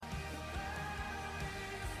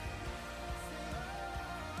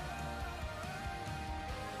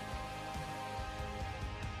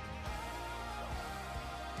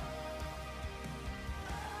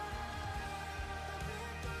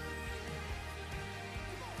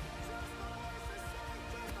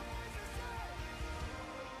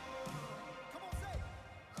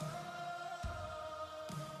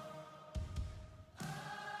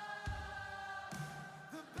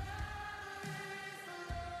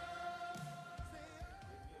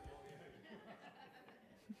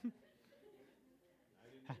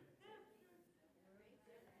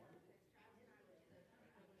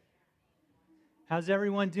How's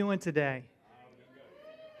everyone doing today?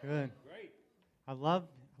 Good. Great. I love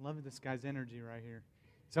this guy's energy right here.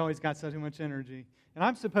 He's always got so much energy. And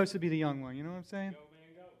I'm supposed to be the young one, you know what I'm saying?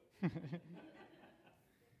 Go, man, go.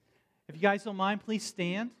 If you guys don't mind, please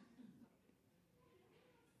stand.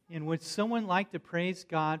 And would someone like to praise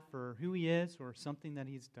God for who He is or something that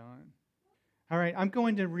He's done? All right, I'm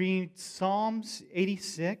going to read Psalms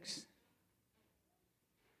 86.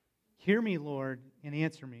 Hear me, Lord, and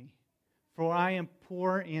answer me, for I am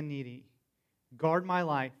poor and needy. Guard my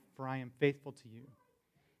life, for I am faithful to you.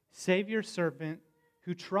 Save your servant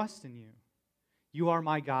who trusts in you. You are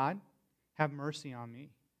my God. Have mercy on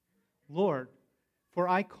me. Lord, for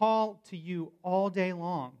I call to you all day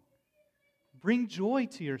long. Bring joy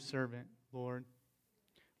to your servant, Lord,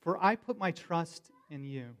 for I put my trust in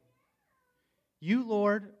you. You,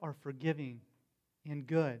 Lord, are forgiving and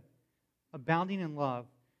good, abounding in love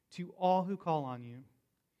to all who call on you.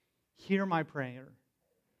 Hear my prayer.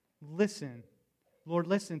 Listen, Lord,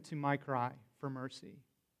 listen to my cry for mercy.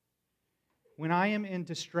 When I am in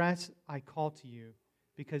distress, I call to you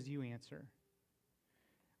because you answer.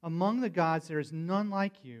 Among the gods there is none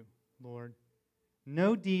like you, Lord.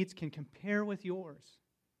 No deeds can compare with yours.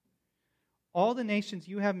 All the nations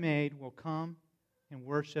you have made will come and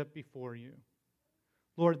worship before you.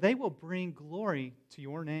 Lord, they will bring glory to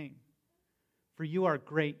your name, for you are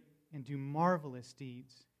great and do marvelous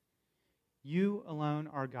deeds. You alone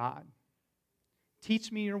are God.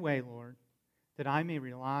 Teach me your way, Lord, that I may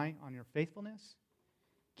rely on your faithfulness.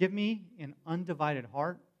 Give me an undivided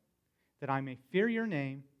heart, that I may fear your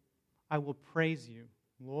name. I will praise you,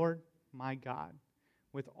 Lord, my God.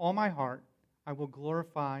 With all my heart, I will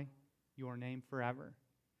glorify your name forever.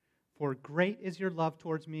 For great is your love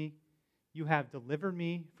towards me. You have delivered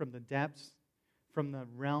me from the depths, from the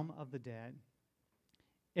realm of the dead.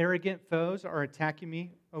 Arrogant foes are attacking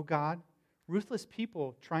me, O God. Ruthless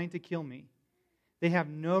people trying to kill me. They have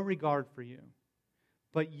no regard for you.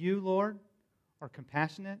 But you, Lord, are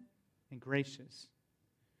compassionate and gracious.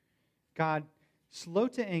 God, slow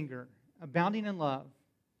to anger, abounding in love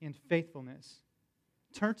and faithfulness.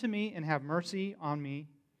 Turn to me and have mercy on me.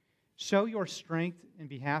 Show your strength in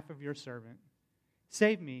behalf of your servant.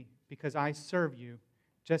 Save me because I serve you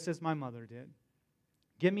just as my mother did.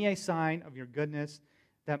 Give me a sign of your goodness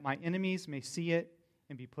that my enemies may see it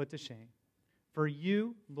and be put to shame. For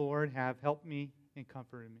you, Lord, have helped me and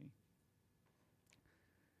comforted me.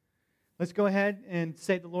 Let's go ahead and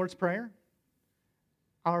say the Lord's Prayer.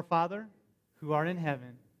 Our Father, who art in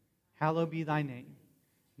heaven, hallowed be thy name.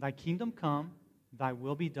 Thy kingdom come, thy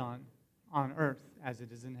will be done, on earth as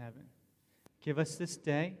it is in heaven. Give us this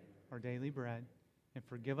day our daily bread, and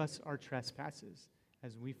forgive us our trespasses,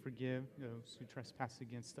 as we forgive those who trespass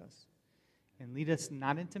against us. And lead us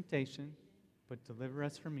not in temptation, but deliver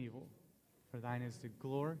us from evil. For thine is the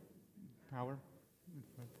glory, power, and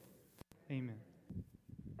forever. Amen.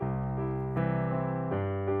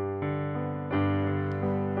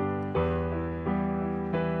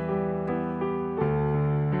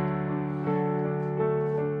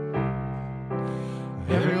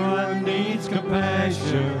 Everyone needs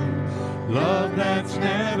compassion, love that's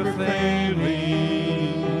never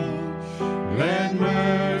failing. Let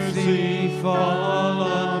mercy fall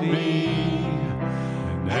on me.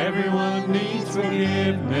 And everyone needs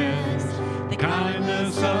forgiveness, the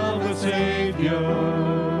kindness of the Savior,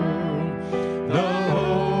 the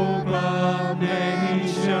hope of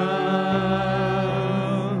nations.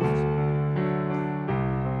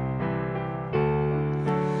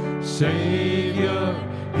 Savior,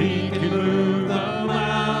 He can move the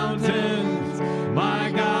mountains.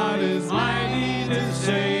 My God is mighty to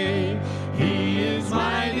save. He is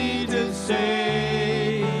mighty to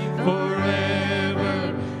save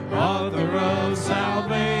forever. Author of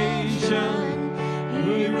salvation,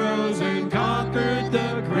 He rose and conquered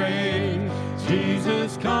the grave.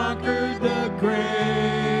 Jesus conquered the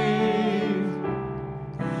grave.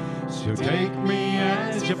 So take me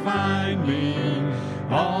as you find me,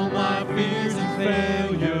 all my fears and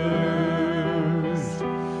failures.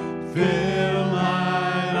 Fill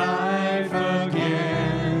my life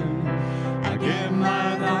again. I give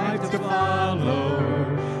my life to follow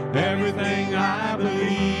everything I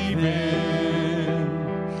believe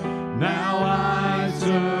in. Now I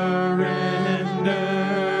surrender.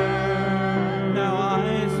 Now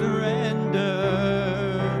I surrender.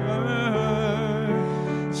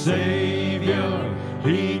 Savior,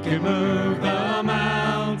 He can move the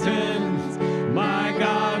mountains. My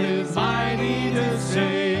God is mighty to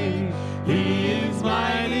save.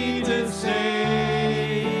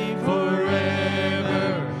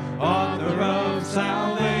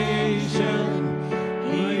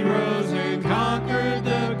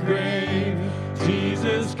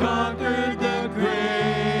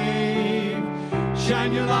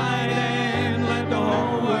 shine your light and let the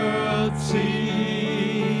whole world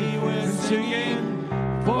see. We're singing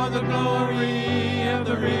for the glory of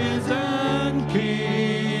the risen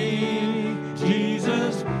King.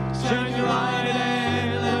 Jesus, shine your light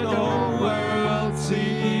and let the whole world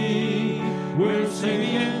see. We're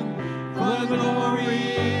singing for the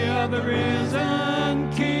glory of the risen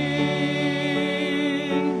King.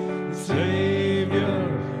 Savior,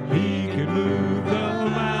 he can move the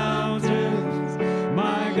mountains.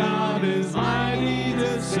 My God is mighty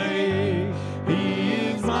to save. He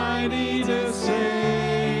is mighty to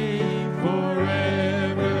save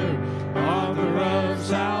forever. Author of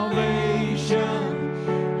salvation,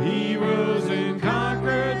 he rose and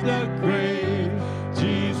conquered the grave.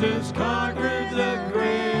 Jesus conquered the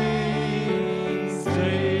grave.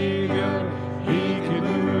 Savior, he can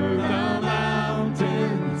move the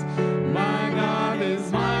mountains. My God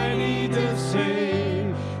is mighty to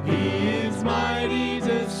save. He is mighty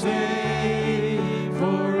to save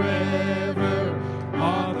forever.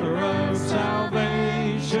 Author of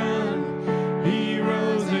salvation, he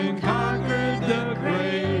rose and conquered the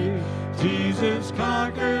grave. Jesus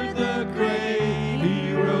conquered the grave.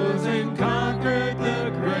 He rose and conquered the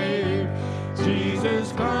grave.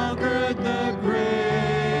 Jesus conquered the grave.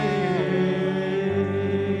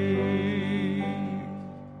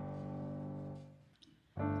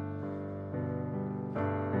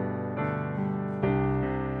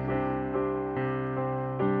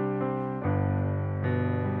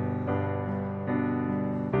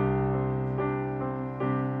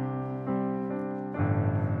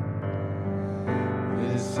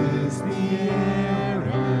 This is the air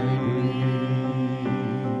I breathe.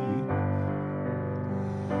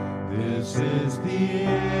 This is the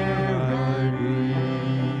air I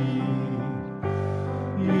breathe.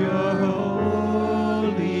 Your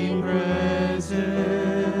holy presence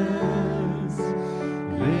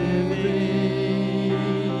living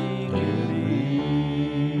in me.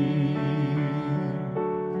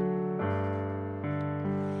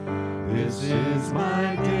 This is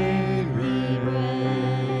my daily bread.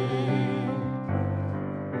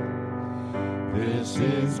 This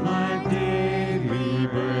is my daily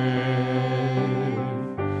bread.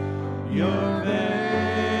 Your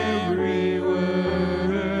very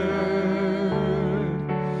word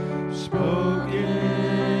spoken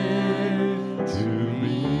to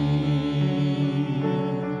me,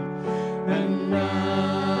 and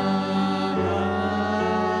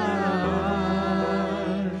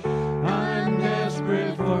I'm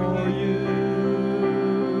desperate for you.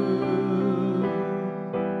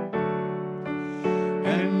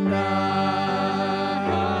 And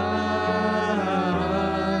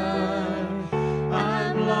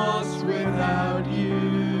I'm lost without you.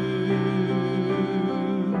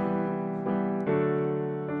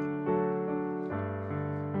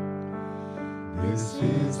 This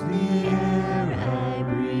is the air I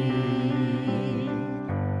breathe.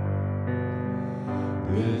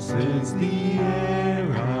 This is the air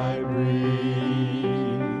I breathe.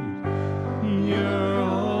 Your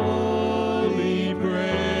holy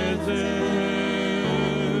presence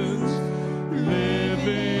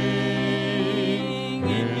living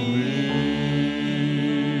in me.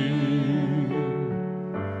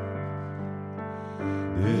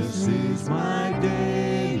 This is my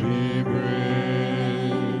daily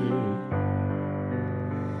bread.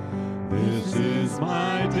 This is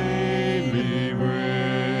my daily bread.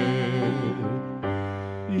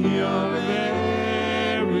 Your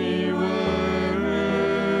very word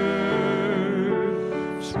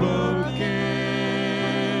spoken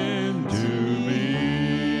to me,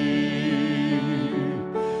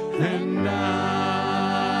 and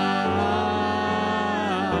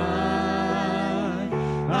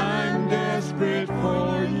I'm desperate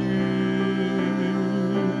for you.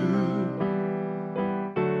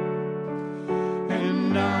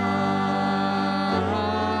 And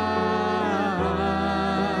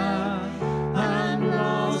I'm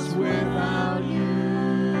lost without you.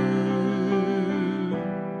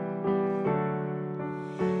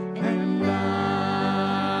 And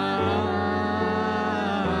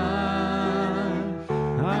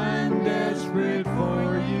I'm desperate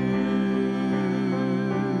for you.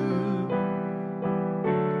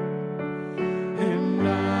 And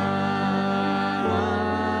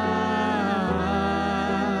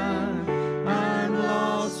I'm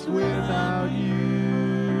lost without you.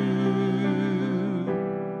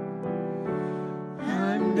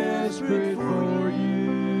 I'm desperate for you.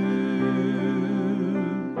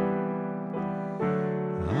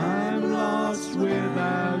 I'm lost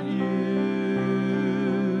without you.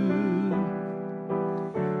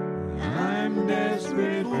 I'm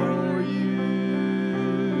desperate for you.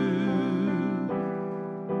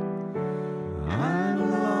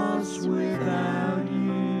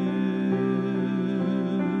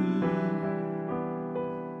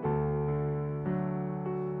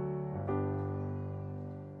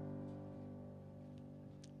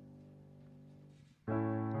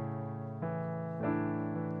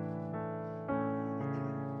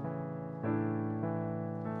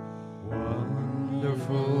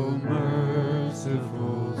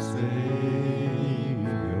 merciful Savior,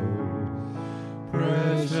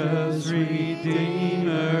 precious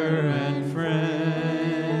Redeemer and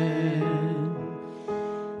friend.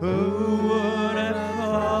 Who would have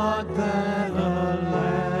thought that a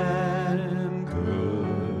lamb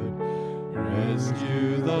could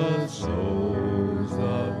rescue the souls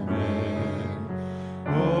of men?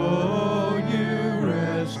 Oh, you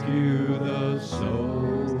rescue the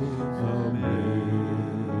souls of men.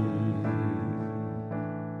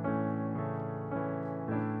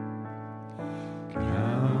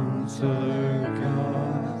 Counselor,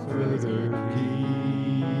 Comforter,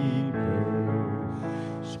 Keeper,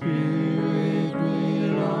 Spirit we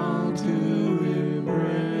long to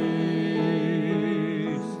embrace.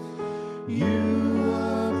 You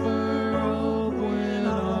offer hope when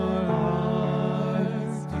our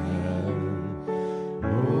hearts have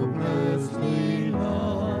hopelessly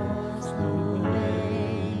lost the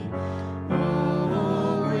way.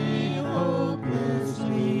 Oh, we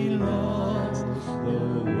hopelessly lost the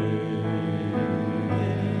way.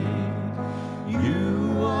 You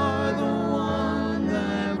are the one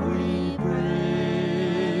that we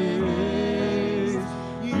praise.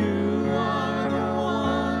 You are the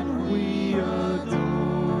one we adore.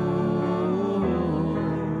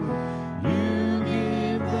 You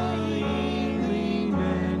give the healing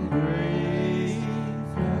and grace.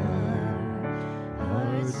 Our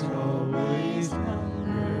hearts always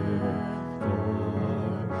hunger for.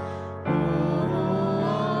 Oh,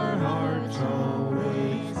 our hearts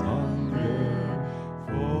always hunger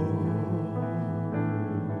for.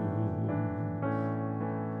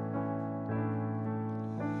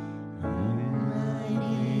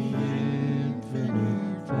 Almighty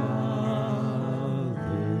infinite Father,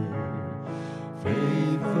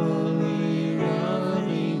 faithfully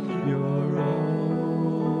loving your own.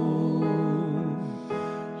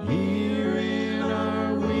 Here in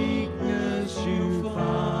our weakness you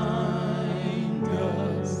find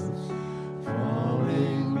us,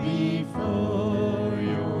 falling before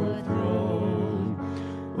your throne.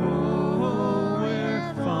 Oh,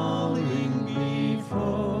 we're falling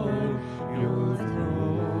before your throne.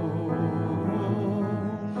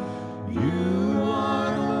 You are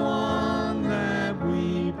the one that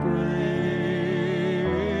we praise.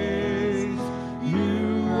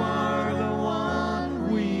 You are the one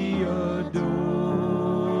we adore.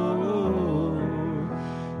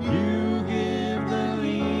 You give the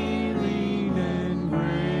healing and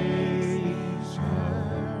grace.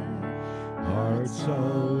 Our hearts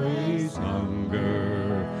always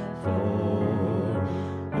hunger for.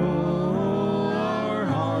 Oh, our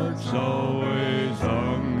hearts always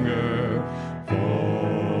hunger for.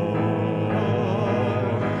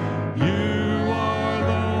 You are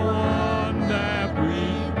the one that we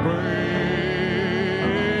praise.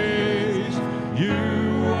 You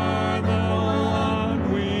are the one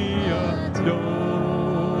we adore.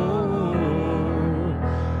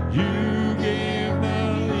 You give the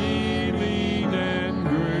healing and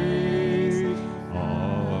grace.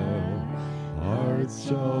 Our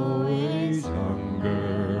hearts always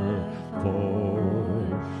hunger for.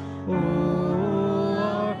 Oh,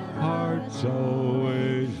 our hearts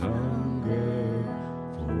always hunger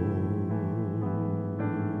for.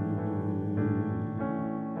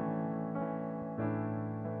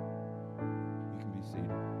 You can be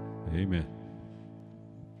seated. Amen.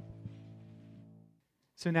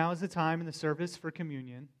 So now is the time in the service for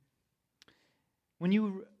communion. When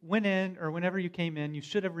you went in, or whenever you came in, you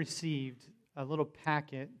should have received a little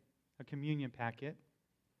packet, a communion packet.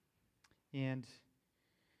 And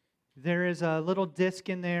there is a little disc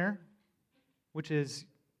in there, which is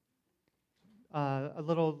a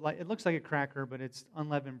little, like it looks like a cracker, but it's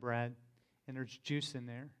unleavened bread, and there's juice in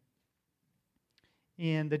there.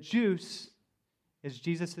 And the juice is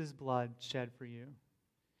Jesus' blood shed for you.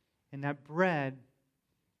 And that bread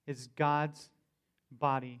is God's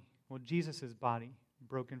body, well, Jesus' body,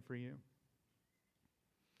 broken for you.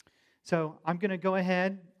 So I'm going to go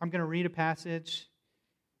ahead. I'm going to read a passage.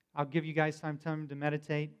 I'll give you guys time to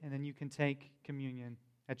meditate, and then you can take communion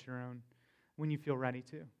at your own when you feel ready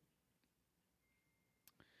to.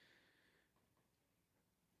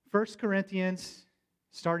 1 Corinthians,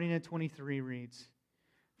 starting at 23, reads,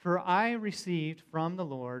 "For I received from the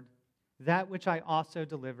Lord that which I also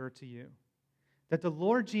delivered to you, that the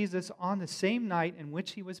Lord Jesus, on the same night in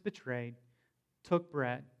which he was betrayed, took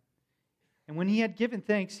bread. And when he had given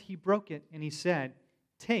thanks, he broke it, and he said,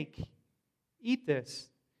 'Take, eat this.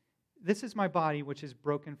 This is my body, which is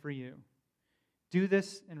broken for you. Do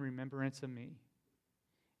this in remembrance of me.'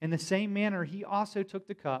 In the same manner, he also took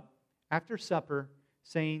the cup after supper,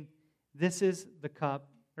 saying, 'This is the cup,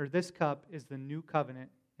 this cup is the new covenant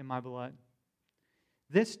in my blood.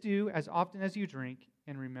 This do as often as you drink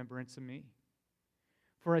in remembrance of me.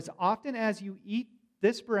 For as often as you eat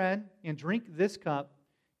this bread and drink this cup,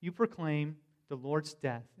 you proclaim the Lord's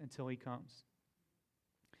death until he comes.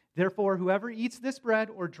 Therefore, whoever eats this bread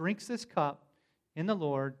or drinks this cup in the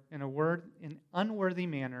Lord in an unworthy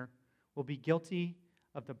manner will be guilty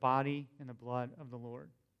of the body and the blood of the Lord.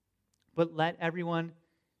 But let everyone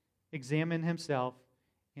examine himself,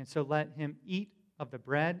 and so let him eat of the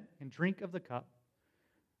bread and drink of the cup.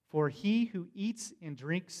 For he who eats and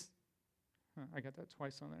drinks, I got that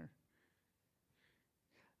twice on there.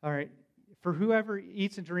 All right. For whoever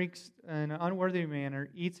eats and drinks in an unworthy manner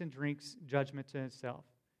eats and drinks judgment to himself,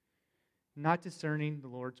 not discerning the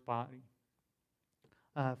Lord's body.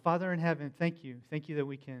 Father in heaven, thank you. Thank you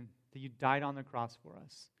that you died on the cross for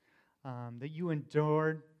us, that you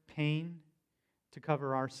endured pain to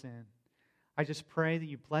cover our sin. I just pray that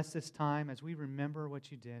you bless this time as we remember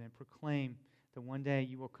what you did and proclaim that one day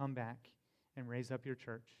you will come back and raise up your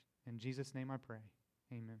church. In Jesus' name I pray.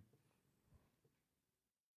 Amen.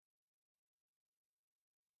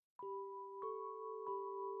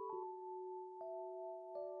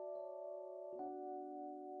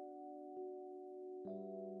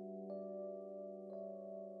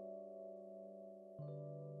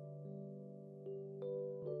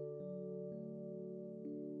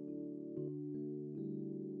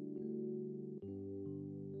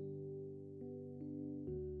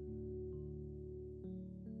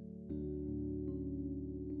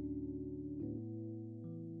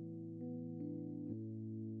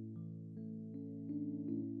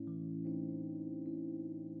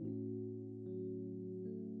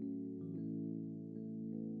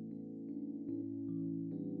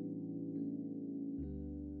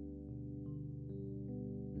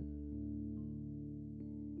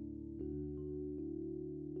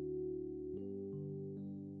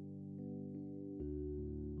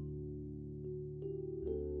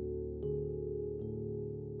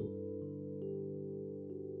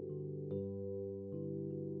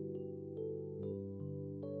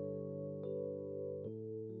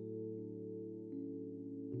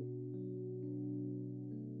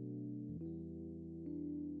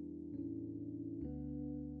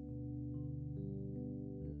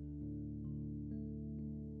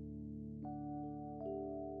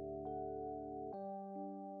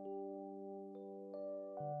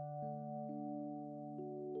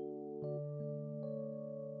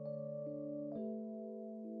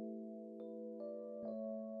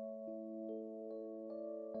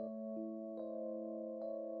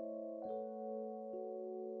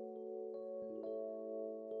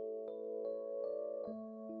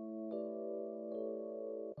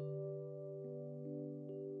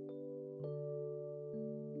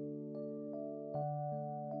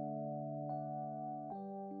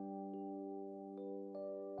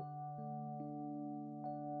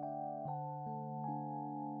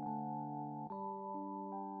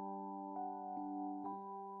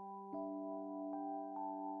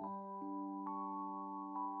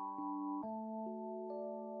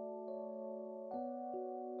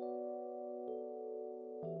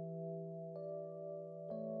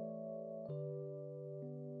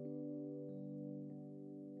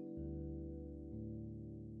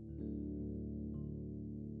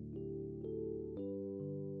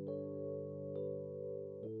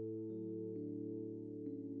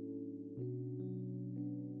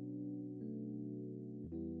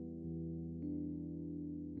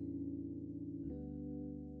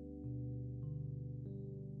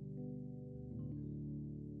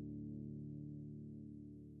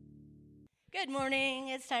 Good morning.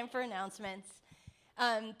 It's time for announcements.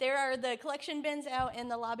 There are the collection bins out in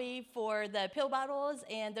the lobby for the pill bottles,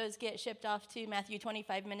 and those get shipped off to Matthew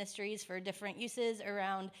 25 Ministries for different uses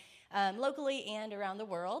around locally and around the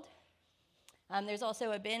world. There's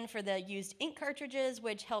also a bin for the used ink cartridges,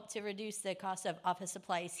 which help to reduce the cost of office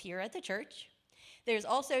supplies here at the church. There's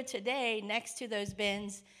also today, next to those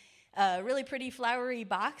bins, a really pretty flowery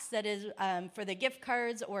box that is for the gift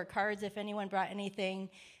cards or cards if anyone brought anything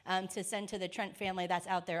to send to the Trent family. That's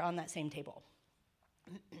out there on that same table.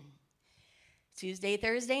 Tuesday,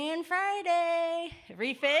 Thursday, and Friday,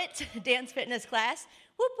 refit, dance fitness class.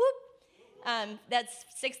 Whoop, whoop. That's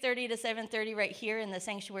 6:30 to 7:30 right here in the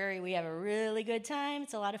sanctuary. We have a really good time.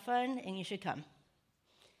 It's a lot of fun, and you should come.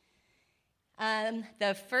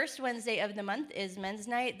 The first Wednesday of the month is men's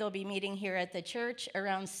night. They'll be meeting here at the church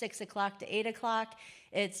around 6 o'clock to 8 o'clock.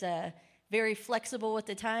 It's very flexible with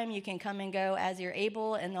the time. You can come and go as you're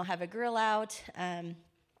able, and they'll have a grill out and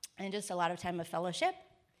just a lot of time of fellowship.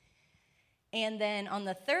 And then on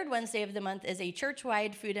the third Wednesday of the month is a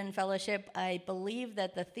church-wide food and fellowship. I believe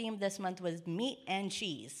that the theme this month was meat and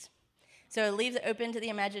cheese. So it leaves it open to the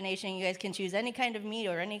imagination. You guys can choose any kind of meat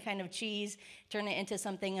or any kind of cheese, turn it into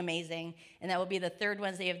something amazing. And that will be the third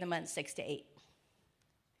Wednesday of the month, 6 to 8.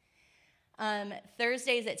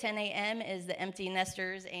 Thursdays at 10 a.m. is the empty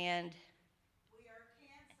nesters, and We are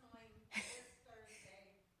canceling this Thursday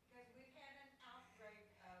because we've had an outbreak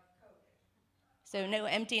of COVID. so no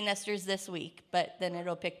empty nesters this week, but then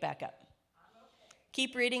it'll pick back up.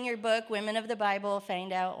 Keep reading your book, Women of the Bible.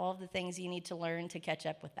 Find out all the things you need to learn to catch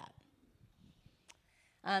up with that.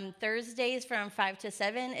 Thursdays from 5 to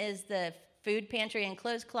 7 is the food pantry and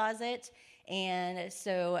clothes closet. And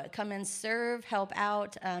so come and serve, help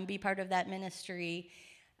out, be part of that ministry.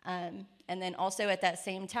 And then also at that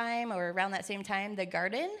same time or around that same time, the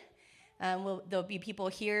garden. There'll be people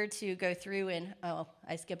here to go through and,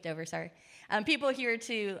 I skipped over, sorry. People here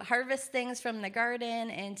to harvest things from the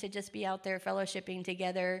garden and to just be out there fellowshipping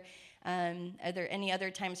together. Are there any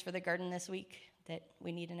other times for the garden this week that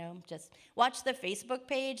we need to know? Just watch the Facebook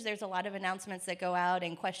page. There's a lot of announcements that go out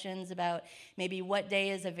and questions about maybe what day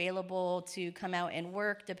is available to come out and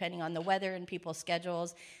work, depending on the weather and people's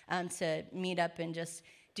schedules, to meet up and just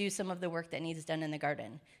do some of the work that needs done in the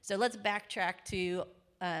garden. So let's backtrack to,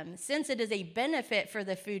 since it is a benefit for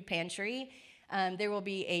the food pantry, there will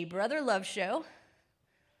be a Brother Love show.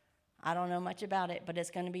 I don't know much about it, but it's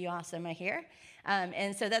going to be awesome, I hear.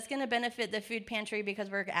 And so that's going to benefit the food pantry because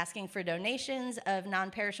we're asking for donations of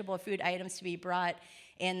non-perishable food items to be brought.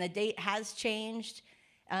 And the date has changed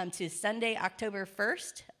to Sunday, October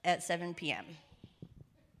 1st at 7 p.m.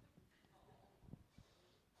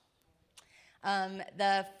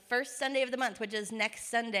 The first Sunday of the month, which is next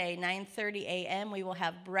Sunday, 9:30 a.m., we will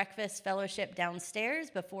have breakfast fellowship downstairs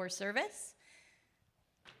before service.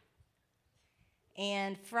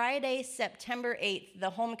 And Friday, September 8th, the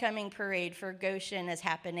homecoming parade for Goshen is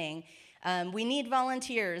happening. We need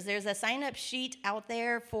volunteers. There's a sign-up sheet out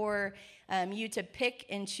there for you to pick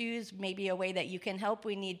and choose maybe a way that you can help.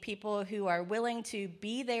 We need people who are willing to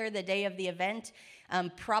be there the day of the event,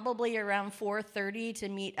 probably around 4:30 to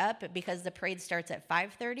meet up because the parade starts at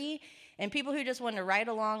 5:30. And people who just want to ride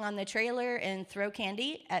along on the trailer and throw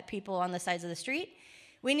candy at people on the sides of the street.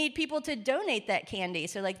 We need people to donate that candy,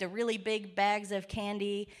 so like the really big bags of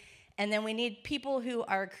candy. And then we need people who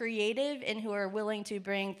are creative and who are willing to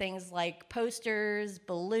bring things like posters,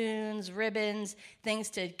 balloons, ribbons,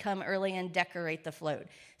 things to come early and decorate the float.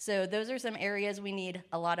 So those are some areas we need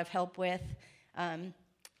a lot of help with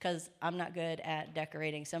because I'm not good at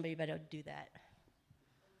decorating. Somebody better do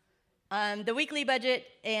that. The weekly budget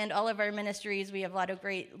and all of our ministries, we have a lot of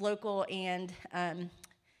great local and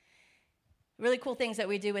really cool things that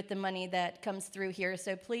we do with the money that comes through here.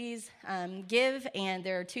 So please give, and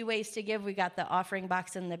there are two ways to give. We got the offering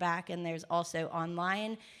box in the back, and there's also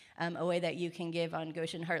online a way that you can give on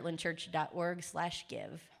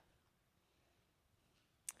goshenheartlandchurch.org/give.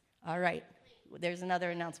 All right, there's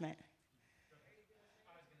another announcement.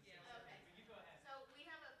 So we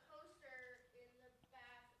have a poster in the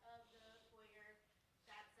back of the foyer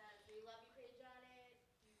that says "We love you" page on it.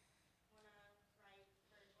 You want to write a message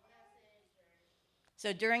or...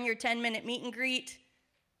 So during your 10-minute meet and greet,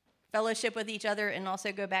 fellowship with each other, and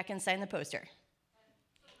also go back and sign the poster.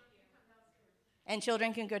 And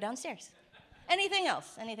children can go downstairs. Anything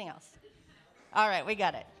else? Anything else? All right, we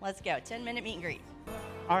got it. Let's go. 10-minute meet and greet.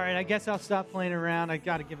 All right, I guess I'll stop playing around. I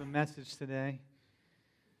got to give a message today.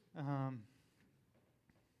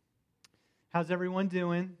 How's everyone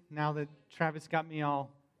doing now that Travis got me all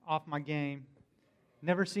off my game?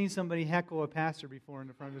 Never seen somebody heckle a pastor before in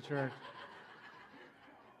the front of the church.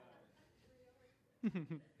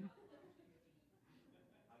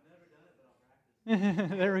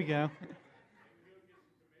 There we go.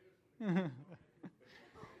 And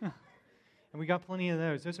we got plenty of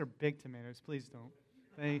those. Those are big tomatoes. Please don't.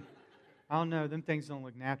 I don't know. Them things don't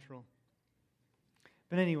look natural.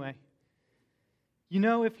 But anyway, you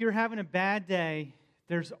know, if you're having a bad day,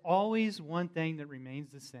 there's always one thing that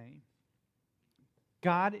remains the same.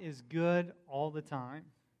 God is good all the time.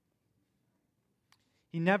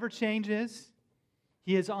 He never changes.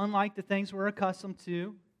 He is unlike the things we're accustomed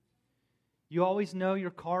to. You always know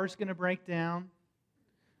your car is going to break down.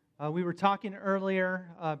 We were talking earlier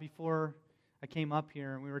before I came up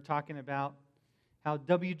here, and we were talking about how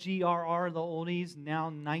WGRR, the oldies, now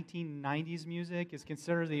 1990s music, is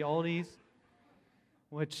considered the oldies,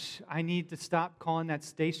 which I need to stop calling that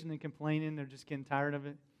station and complaining. They're just getting tired of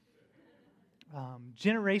it.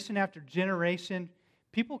 Generation after generation,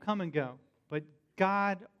 people come and go, but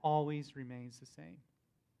God always remains the same.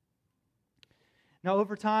 Now,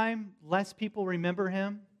 over time, less people remember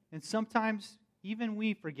him, and sometimes even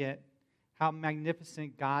we forget how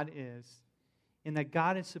magnificent God is, and that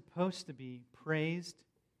God is supposed to be praised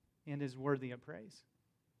and is worthy of praise.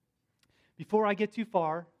 Before I get too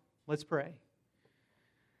far, let's pray.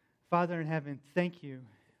 Father in heaven, thank you.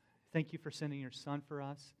 Thank you for sending your Son for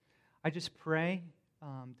us. I just pray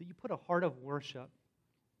that you put a heart of worship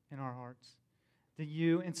in our hearts, that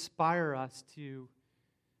you inspire us to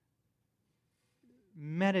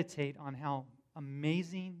meditate on how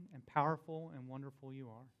amazing and powerful and wonderful you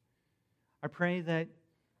are. I pray that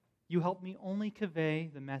you help me only convey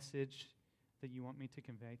the message that you want me to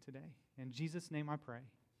convey today. In Jesus' name I pray.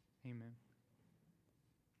 Amen.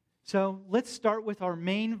 So let's start with our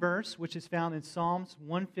main verse, which is found in Psalms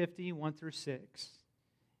 150, 1 through 6.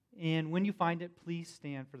 And when you find it, please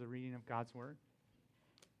stand for the reading of God's word.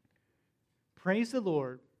 Praise the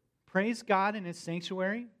Lord. Praise God in his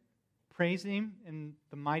sanctuary. Praise him in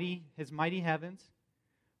his mighty heavens.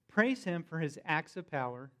 Praise him for his acts of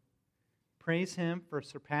power. Praise him for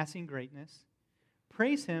surpassing greatness.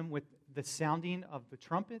 Praise him with the sounding of the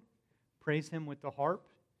trumpet. Praise him with the harp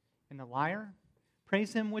and the lyre.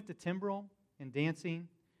 Praise him with the timbrel and dancing.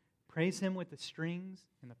 Praise him with the strings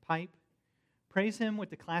and the pipe. Praise him with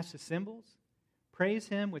the clash of cymbals. Praise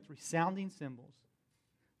him with resounding cymbals.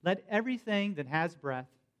 Let everything that has breath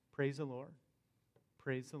praise the Lord.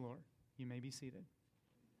 Praise the Lord. You may be seated.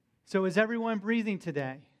 So is everyone breathing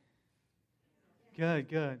today? Good,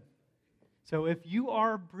 good. So if you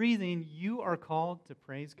are breathing, you are called to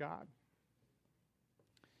praise God.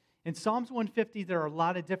 In Psalms 150, there are a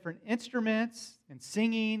lot of different instruments and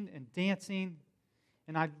singing and dancing,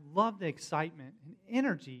 and I love the excitement and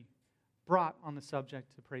energy brought on the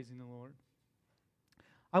subject of praising the Lord.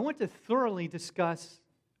 I want to thoroughly discuss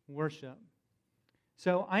worship.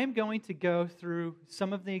 So I am going to go through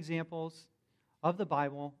some of the examples of the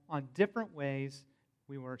Bible on different ways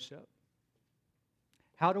we worship.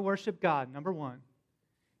 How to worship God. Number one,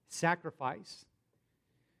 sacrifice.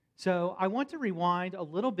 So I want to rewind a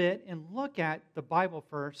little bit and look at the Bible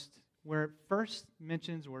first, where it first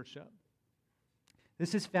mentions worship.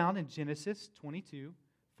 This is found in Genesis 22,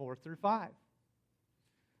 4 through 5.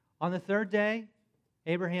 On the third day,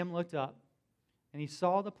 Abraham looked up, and he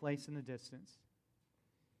saw the place in the distance.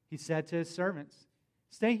 He said to his servants,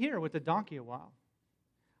 "Stay here with the donkey a while.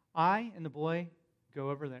 I and the boy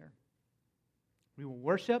go over there. We will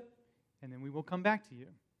worship, and then we will come back to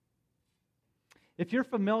you." If you're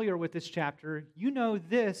familiar with this chapter, you know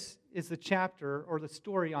this is the chapter or the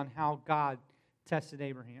story on how God tested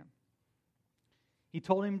Abraham. He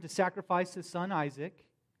told him to sacrifice his son Isaac,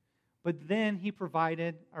 but then he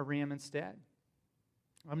provided a ram instead.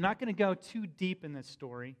 I'm not going to go too deep in this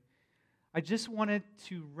story. I just wanted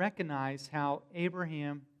to recognize how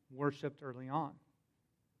Abraham worshiped early on.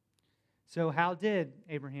 So how did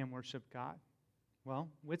Abraham worship God? Well,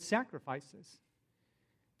 with sacrifices.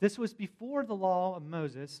 This was before the law of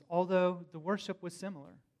Moses, although the worship was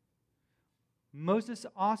similar. Moses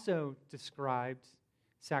also described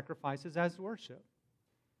sacrifices as worship.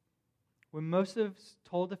 When Moses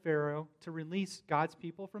told the Pharaoh to release God's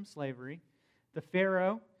people from slavery, the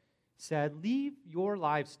Pharaoh said, "Leave your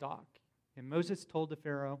livestock." And Moses told the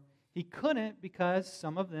Pharaoh he couldn't because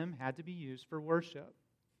some of them had to be used for worship.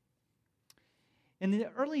 In the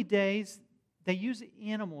early days, they used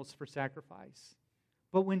animals for sacrifice.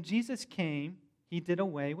 But when Jesus came, he did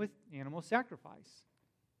away with animal sacrifice.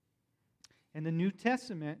 In the New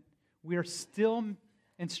Testament, we are still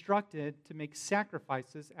instructed to make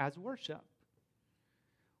sacrifices as worship.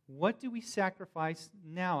 What do we sacrifice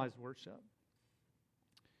now as worship?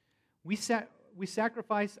 We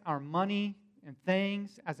sacrifice our money and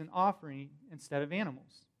things as an offering instead of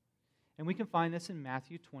animals. And we can find this in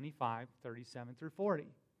Matthew 25, 37 through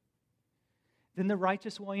 40. Then the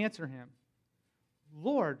righteous will answer him,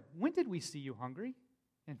 "Lord, when did we see you hungry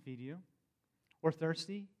and feed you, or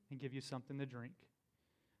thirsty and give you something to drink?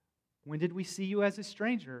 When did we see you as a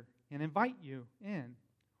stranger and invite you in,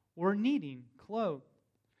 or needing clothes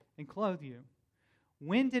and clothe you?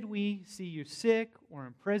 When did we see you sick or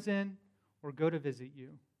in prison or go to visit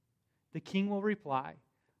you?" The king will reply,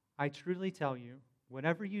 "I truly tell you,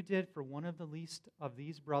 whatever you did for one of the least of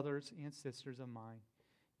these brothers and sisters of mine,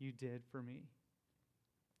 you did for me."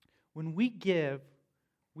 When we give,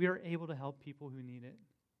 we are able to help people who need it.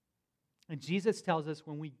 And Jesus tells us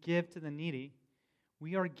when we give to the needy,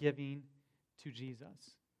 we are giving to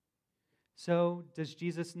Jesus. So, does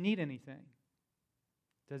Jesus need anything?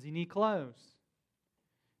 Does he need clothes?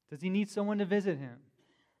 Does he need someone to visit him?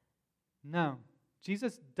 No,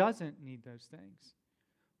 Jesus doesn't need those things.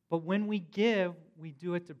 But when we give, we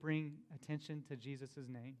do it to bring attention to Jesus'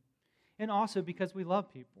 name, and also because we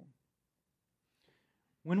love people.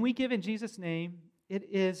 When we give in Jesus' name, it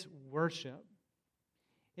is worship.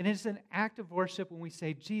 It is an act of worship when we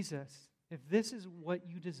say, Jesus, if this is what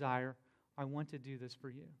you desire, I want to do this for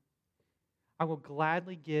you. I will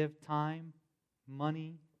gladly give time,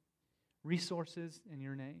 money, resources in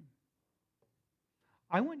your name.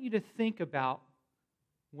 I want you to think about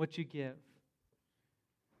what you give.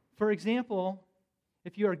 For example,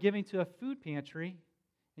 if you are giving to a food pantry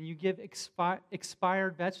and you give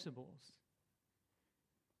expired vegetables,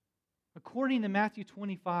 according to Matthew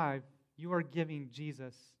 25, you are giving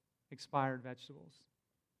Jesus expired vegetables.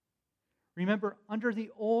 Remember, under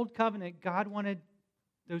the old covenant, God wanted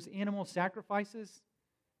those animal sacrifices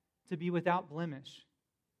to be without blemish.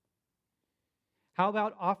 How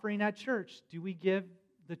about offering at church? Do we give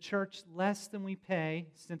the church less than we pay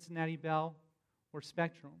Cincinnati Bell or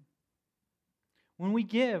Spectrum? When we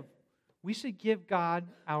give, we should give God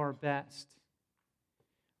our best.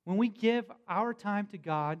 When we give our time to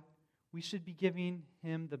God, we should be giving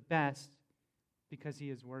Him the best because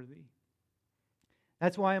He is worthy.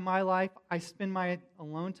 That's why in my life, I spend my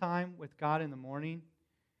alone time with God in the morning.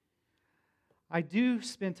 I do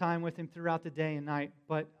spend time with Him throughout the day and night,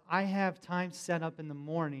 but I have time set up in the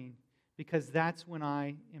morning because that's when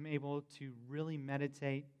I am able to really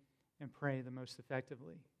meditate and pray the most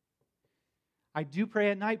effectively. I do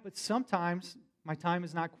pray at night, but sometimes my time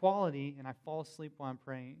is not quality and I fall asleep while I'm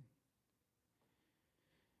praying.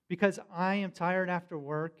 Because I am tired after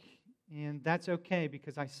work, and that's okay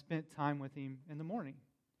because I spent time with Him in the morning.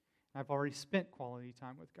 I've already spent quality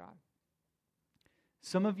time with God.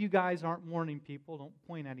 Some of you guys aren't morning people, don't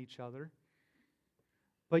point at each other.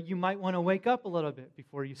 But you might want to wake up a little bit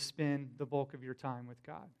before you spend the bulk of your time with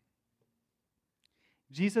God.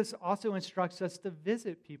 Jesus also instructs us to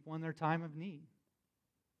visit people in their time of need.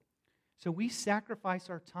 So we sacrifice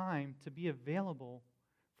our time to be available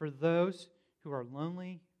for those who are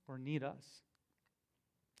lonely or need us.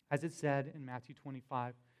 As it said in Matthew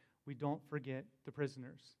 25, we don't forget the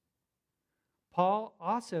prisoners. Paul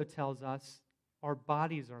also tells us our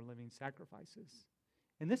bodies are living sacrifices.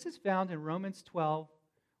 And this is found in Romans 12,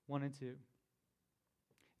 1 and 2.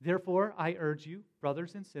 Therefore, I urge you,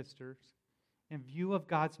 brothers and sisters, in view of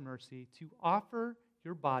God's mercy, to offer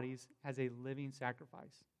your bodies as a living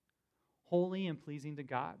sacrifice, holy and pleasing to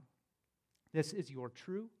God. This is your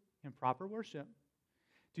true and proper worship.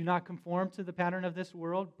 Do not conform to the pattern of this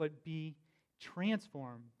world, but be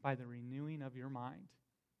transformed by the renewing of your mind.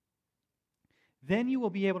 Then you will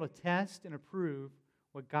be able to test and approve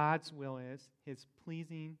what God's will is, His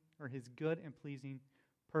pleasing or His good and pleasing,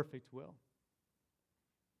 perfect will.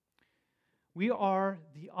 We are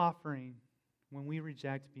the offering when we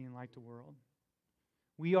reject being like the world.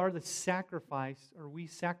 We are the sacrifice, or we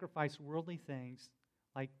sacrifice worldly things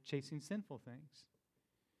like chasing sinful things.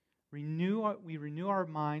 We renew our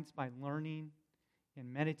minds by learning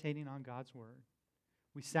and meditating on God's Word.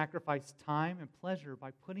 We sacrifice time and pleasure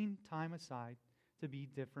by putting time aside to be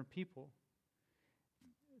different people.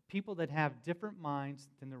 People that have different minds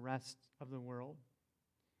than the rest of the world.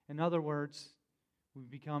 In other words, we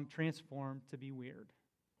become transformed to be weird.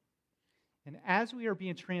 And as we are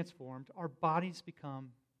being transformed, our bodies become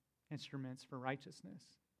instruments for righteousness.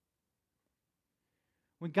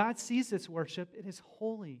 When God sees this worship, it is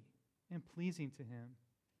holy and pleasing to Him.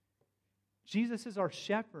 Jesus is our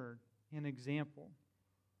shepherd and example.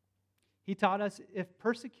 He taught us if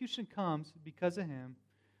persecution comes because of Him,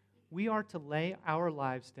 we are to lay our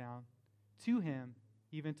lives down to Him,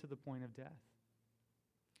 even to the point of death.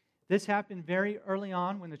 This happened very early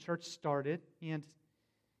on when the church started, and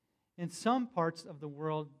in some parts of the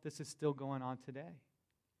world, this is still going on today.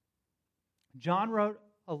 John wrote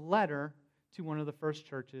a letter to one of the first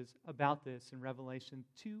churches about this in Revelation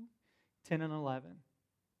 2, 10 and 11.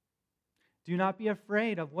 Do not be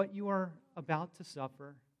afraid of what you are about to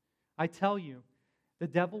suffer. I tell you, the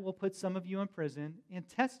devil will put some of you in prison and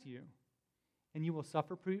test you, and you will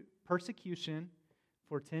suffer persecution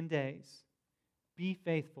for 10 days. Be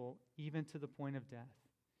faithful even to the point of death,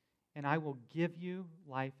 and I will give you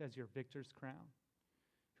life as your victor's crown.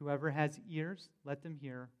 Whoever has ears, let them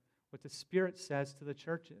hear what the Spirit says to the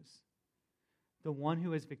churches. The one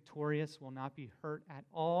who is victorious will not be hurt at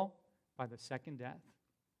all by the second death.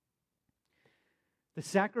 The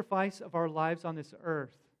sacrifice of our lives on this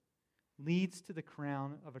earth leads to the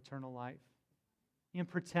crown of eternal life and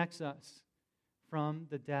protects us from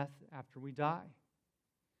the death after we die.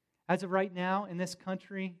 As of right now, in this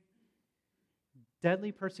country,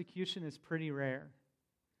 deadly persecution is pretty rare.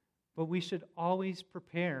 But we should always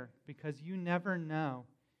prepare because you never know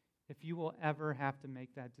if you will ever have to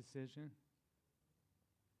make that decision.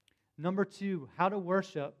 Number 2, how to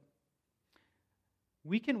worship.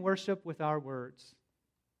 We can worship with our words.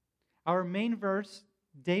 Our main verse,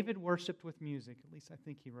 David worshiped with music. At least I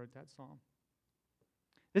think he wrote that psalm.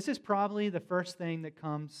 This is probably the first thing that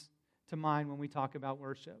comes to mind when we talk about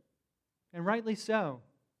worship. And rightly so,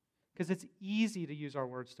 because it's easy to use our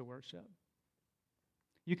words to worship.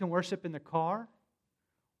 You can worship in the car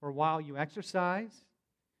or while you exercise.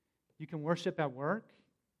 You can worship at work,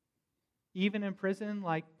 even in prison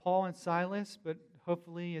like Paul and Silas, but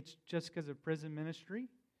hopefully it's just because of prison ministry.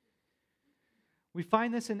 We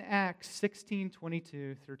find this in Acts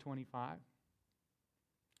 16:22 through 25.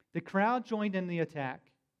 The crowd joined in the attack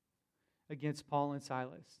against Paul and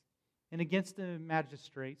Silas and against the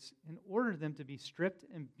magistrates and ordered them to be stripped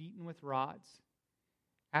and beaten with rods.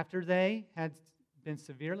 After they had been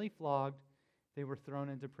severely flogged, they were thrown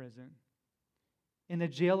into prison. And the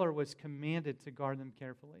jailer was commanded to guard them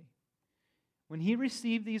carefully. When he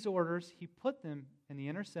received these orders, he put them in the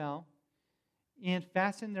inner cell and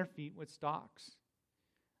fastened their feet with stocks.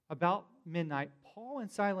 About midnight, Paul and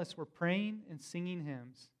Silas were praying and singing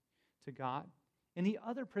hymns to God, and the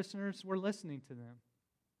other prisoners were listening to them.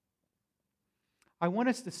 I want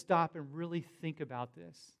us to stop and really think about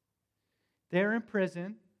this. They're in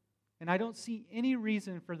prison, and I don't see any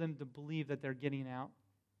reason for them to believe that they're getting out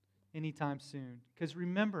anytime soon. Because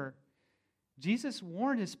remember, Jesus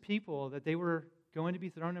warned his people that they were going to be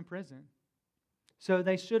thrown in prison. So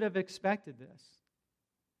they should have expected this.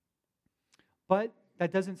 But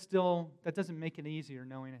that doesn't make it easier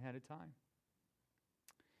knowing ahead of time.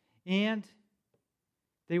 And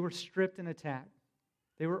they were stripped and attacked.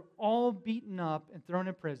 They were all beaten up and thrown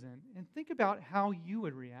in prison. And think about how you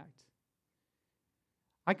would react.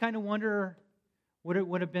 I kind of wonder what it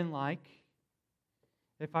would have been like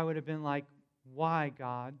if I would have been like, why,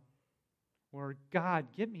 God? Or, God,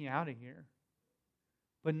 get me out of here.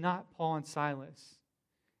 But not Paul and Silas.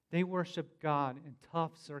 They worshiped God in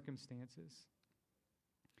tough circumstances.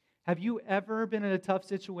 Have you ever been in a tough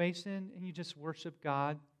situation and you just worship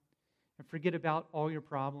God and forget about all your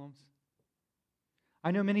problems?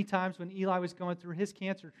 I know many times when Eli was going through his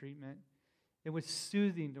cancer treatment, it was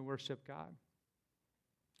soothing to worship God.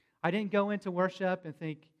 I didn't go into worship and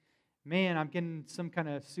think, man, I'm getting some kind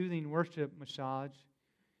of soothing worship massage.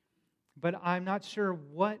 But I'm not sure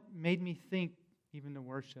what made me think even to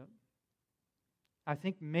worship. I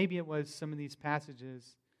think maybe it was some of these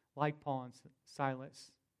passages like Paul and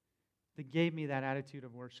Silas that gave me that attitude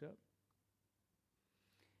of worship.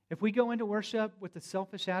 If we go into worship with a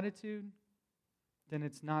selfish attitude, then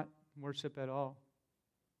it's not worship at all.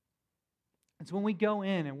 It's when we go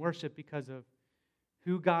in and worship because of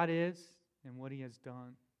who God is and what he has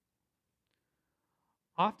done.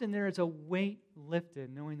 Often there is a weight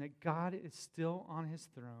lifted knowing that God is still on his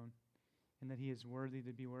throne and that he is worthy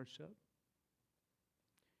to be worshiped.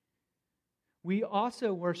 We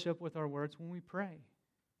also worship with our words when we pray.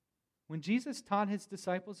 When Jesus taught his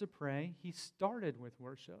disciples to pray, he started with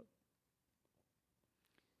worship.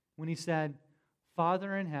 When he said,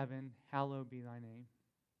 Father in heaven, hallowed be thy name.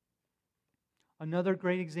 Another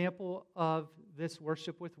great example of this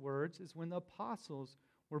worship with words is when the apostles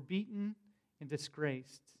were beaten and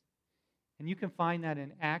disgraced. And you can find that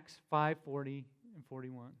in Acts 5:40 and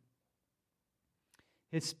 41.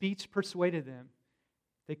 His speech persuaded them.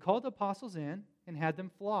 They called the apostles in and had them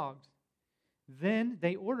flogged. Then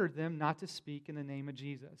they ordered them not to speak in the name of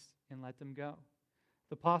Jesus and let them go.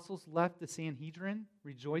 The apostles left the Sanhedrin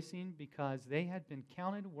rejoicing because they had been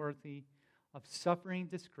counted worthy of suffering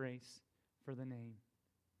disgrace for the name.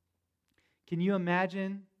 Can you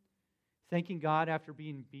imagine thanking God after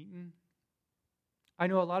being beaten? I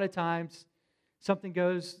know a lot of times something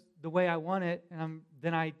goes the way I want it, and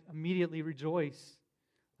then I immediately rejoice.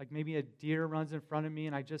 Like maybe a deer runs in front of me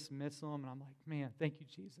and I just miss them, and I'm like, man, thank you,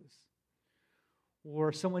 Jesus.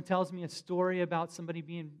 Or someone tells me a story about somebody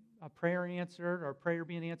being a prayer answered or a prayer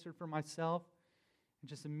being answered for myself, and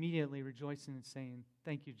just immediately rejoicing and saying,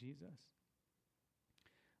 thank you, Jesus.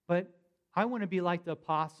 But I want to be like the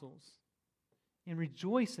apostles and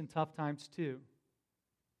rejoice in tough times too.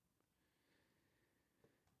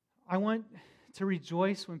 I want to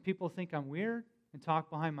rejoice when people think I'm weird and talk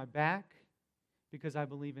behind my back because I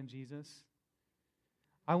believe in Jesus.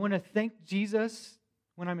 I want to thank Jesus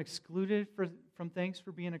when I'm excluded from things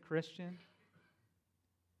for being a Christian.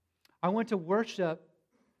 I want to worship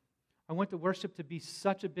to be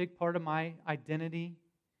such a big part of my identity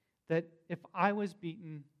that if I was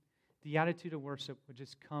beaten, the attitude of worship would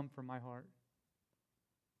just come from my heart.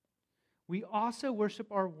 We also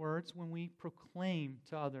worship our words when we proclaim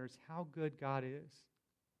to others how good God is.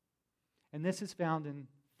 And this is found in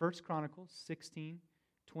 1 Chronicles 16,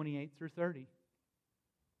 28 through 30.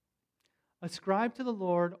 Ascribe to the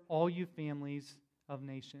Lord, all you families of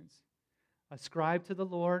nations. Ascribe to the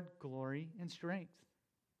Lord glory and strength.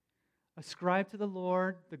 Ascribe to the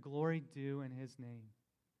Lord the glory due in his name.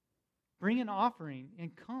 Bring an offering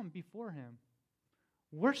and come before him.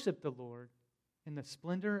 Worship the Lord in the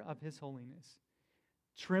splendor of his holiness.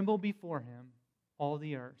 Tremble before him, all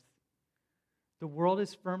the earth. The world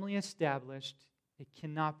is firmly established. It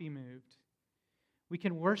cannot be moved. We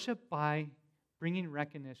can worship by bringing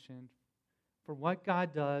recognition for what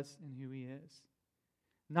God does and who he is.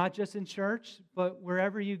 Not just in church, but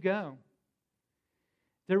wherever you go.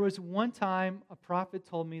 There was one time a prophet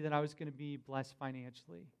told me that I was going to be blessed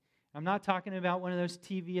financially. I'm not talking about one of those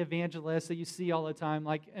TV evangelists that you see all the time,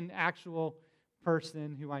 like an actual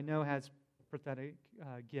person who I know has prophetic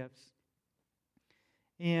gifts.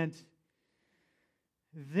 And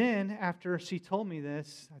then after she told me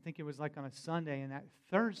this, I think it was like on a Sunday, and that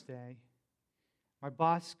Thursday, my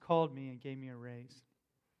boss called me and gave me a raise.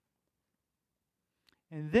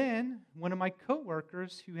 And then one of my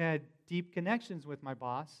coworkers who had deep connections with my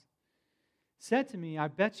boss said to me, I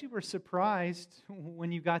bet you were surprised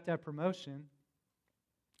when you got that promotion.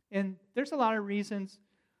 And there's a lot of reasons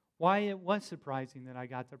why it was surprising that I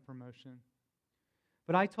got the promotion.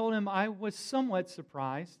 But I told him I was somewhat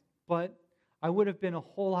surprised, but I would have been a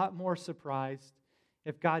whole lot more surprised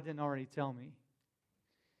if God didn't already tell me.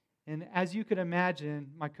 And as you could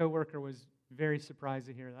imagine, my coworker was very surprised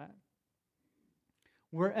to hear that.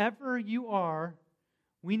 Wherever you are,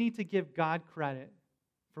 we need to give God credit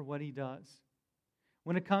for what he does.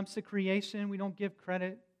 When it comes to creation, we don't give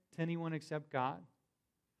credit to anyone except God.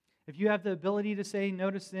 If you have the ability to say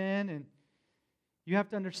no to sin, and you have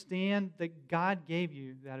to understand that God gave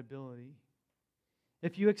you that ability.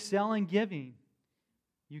 If you excel in giving,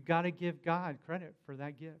 you got to give God credit for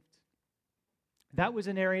that gift. That was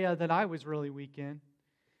an area that I was really weak in.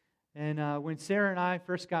 And when Sarah and I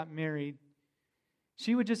first got married,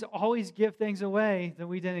 she would just always give things away that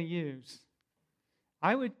we didn't use.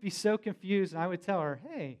 I would be so confused, and I would tell her,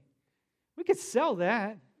 hey, we could sell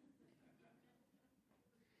that.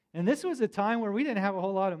 And this was a time where we didn't have a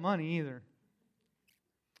whole lot of money either.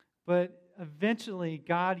 But eventually,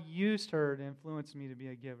 God used her to influence me to be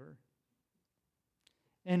a giver.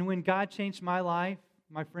 And when God changed my life,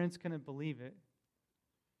 my friends couldn't believe it.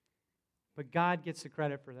 But God gets the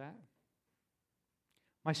credit for that.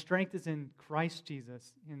 My strength is in Christ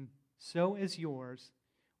Jesus, and so is yours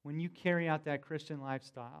when you carry out that Christian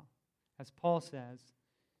lifestyle, as Paul says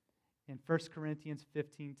in 1 Corinthians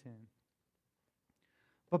 15:10.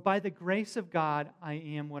 But by the grace of God, I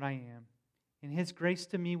am what I am, and his grace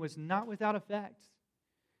to me was not without effect.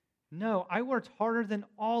 No, I worked harder than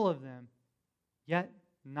all of them, yet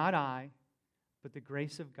not I, but the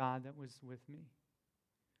grace of God that was with me.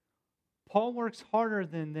 Paul works harder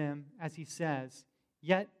than them, as he says,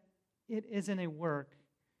 yet it isn't a work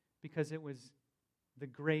because it was the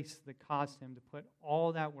grace that caused him to put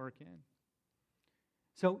all that work in.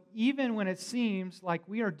 So even when it seems like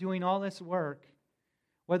we are doing all this work,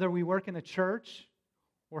 whether we work in a church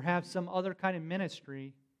or have some other kind of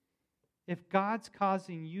ministry, if God's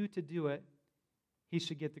causing you to do it, he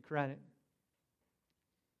should get the credit.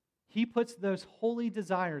 He puts those holy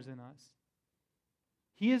desires in us.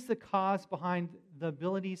 He is the cause behind the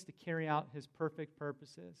abilities to carry out his perfect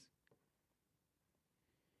purposes.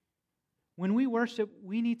 When we worship,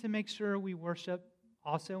 we need to make sure we worship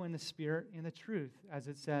also in the Spirit and the truth, as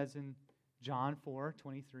it says in John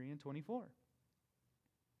 4:23 and 24.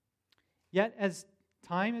 Yet as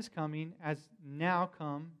time is coming, as now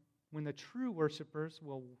come, when the true worshipers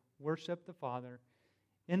will worship the Father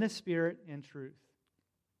in the Spirit and truth.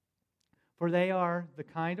 For they are the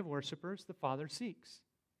kind of worshipers the Father seeks.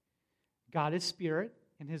 God is spirit,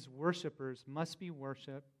 and his worshipers must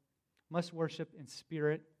worship in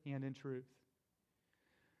spirit and in truth.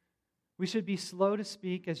 We should be slow to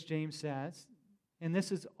speak, as James says, and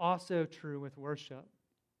this is also true with worship.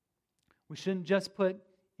 We shouldn't just put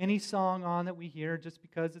any song on that we hear just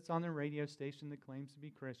because it's on the radio station that claims to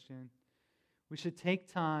be Christian. We should take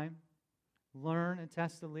time, learn, and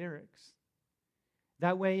test the lyrics.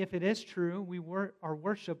 That way, if it is true, our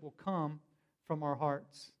worship will come from our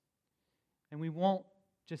hearts. And we won't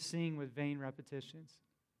just sing with vain repetitions.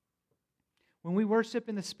 When we worship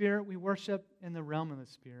in the Spirit, we worship in the realm of the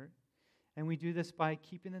Spirit. And we do this by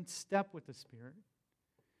keeping in step with the Spirit.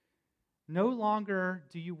 No longer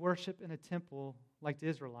do you worship in a temple like the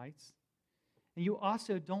Israelites. And you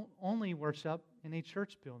also don't only worship in a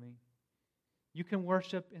church building. You can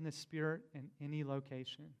worship in the Spirit in any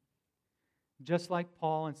location. just like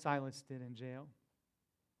Paul and Silas did in jail.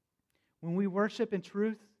 When we worship in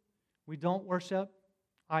truth, we don't worship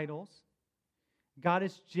idols. God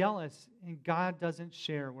is jealous, and God doesn't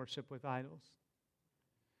share worship with idols.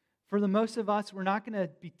 For the most of us, we're not going to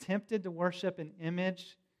be tempted to worship an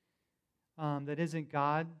image that isn't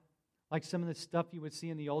God, like some of the stuff you would see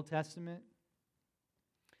in the Old Testament.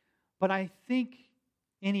 But I think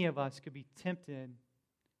any of us could be tempted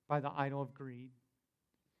by the idol of greed,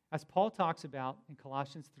 as Paul talks about in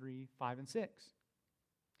Colossians 3, 5, and 6.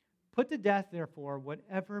 Put to death, therefore,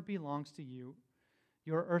 whatever belongs to you,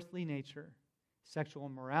 your earthly nature, sexual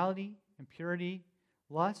immorality, impurity,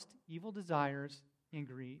 lust, evil desires, and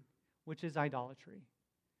greed, which is idolatry.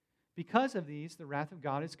 Because of these, the wrath of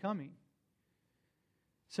God is coming.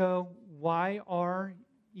 So why are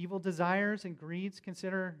evil desires and greed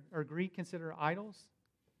considered idols?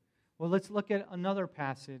 Well, let's look at another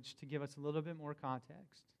passage to give us a little bit more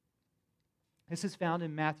context. This is found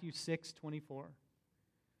in Matthew 6:24.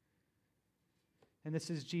 And this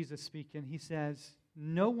is Jesus speaking. He says,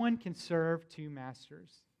 "No one can serve two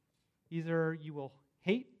masters. Either you will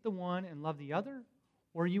hate the one and love the other,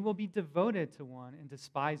 or you will be devoted to one and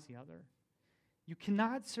despise the other. You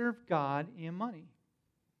cannot serve God and money."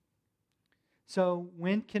 So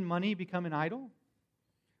when can money become an idol?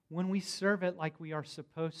 When we serve it like we are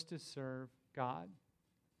supposed to serve God.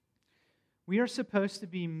 We are supposed to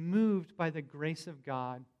be moved by the grace of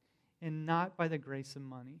God and not by the grace of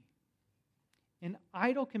money. An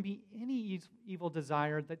idol can be any evil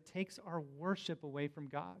desire that takes our worship away from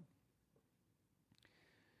God.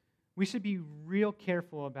 We should be real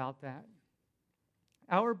careful about that.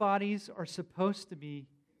 Our bodies are supposed to be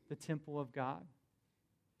the temple of God.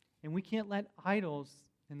 And we can't let idols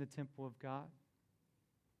in the temple of God.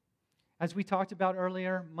 As we talked about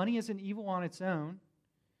earlier, money isn't evil on its own.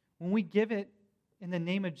 When we give it in the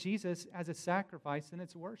name of Jesus as a sacrifice, then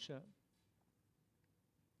it's worship.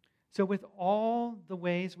 So with all the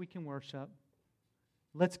ways we can worship,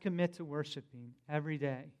 let's commit to worshiping every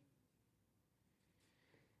day.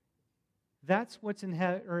 That's what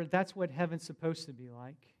heaven's supposed to be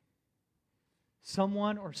like.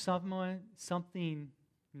 Someone or something,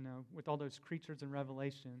 with all those creatures in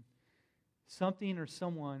Revelation, something or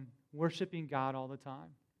someone worshiping God all the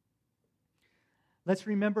time. Let's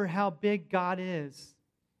remember how big God is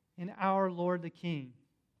in our Lord the King.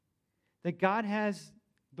 That God has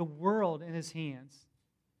the world in his hands.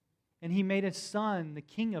 And he made his Son the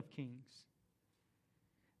King of Kings.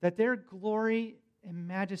 That their glory and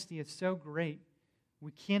majesty is so great,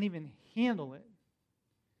 we can't even handle it.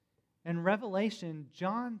 In Revelation,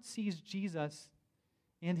 John sees Jesus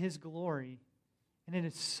and his glory, and it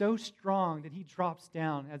is so strong that he drops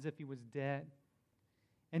down as if he was dead.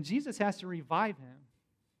 And Jesus has to revive him.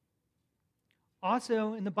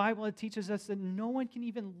 Also, in the Bible, it teaches us that no one can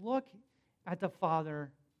even look at the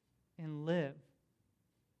Father and live.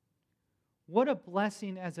 What a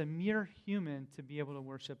blessing as a mere human to be able to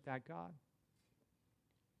worship that God.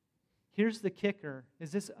 Here's the kicker,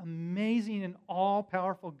 is this amazing and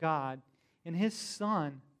all-powerful God and his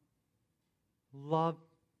Son love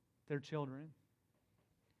their children.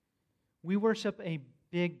 We worship a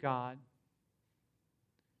big God.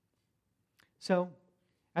 So,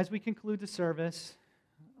 as we conclude the service,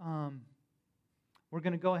 we're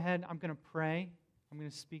going to go ahead, I'm going to pray. I'm going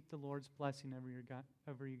to speak the Lord's blessing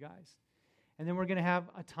over you guys. And then we're going to have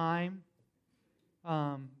a time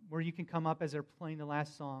where you can come up as they're playing the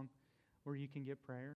last song, where you can get prayer.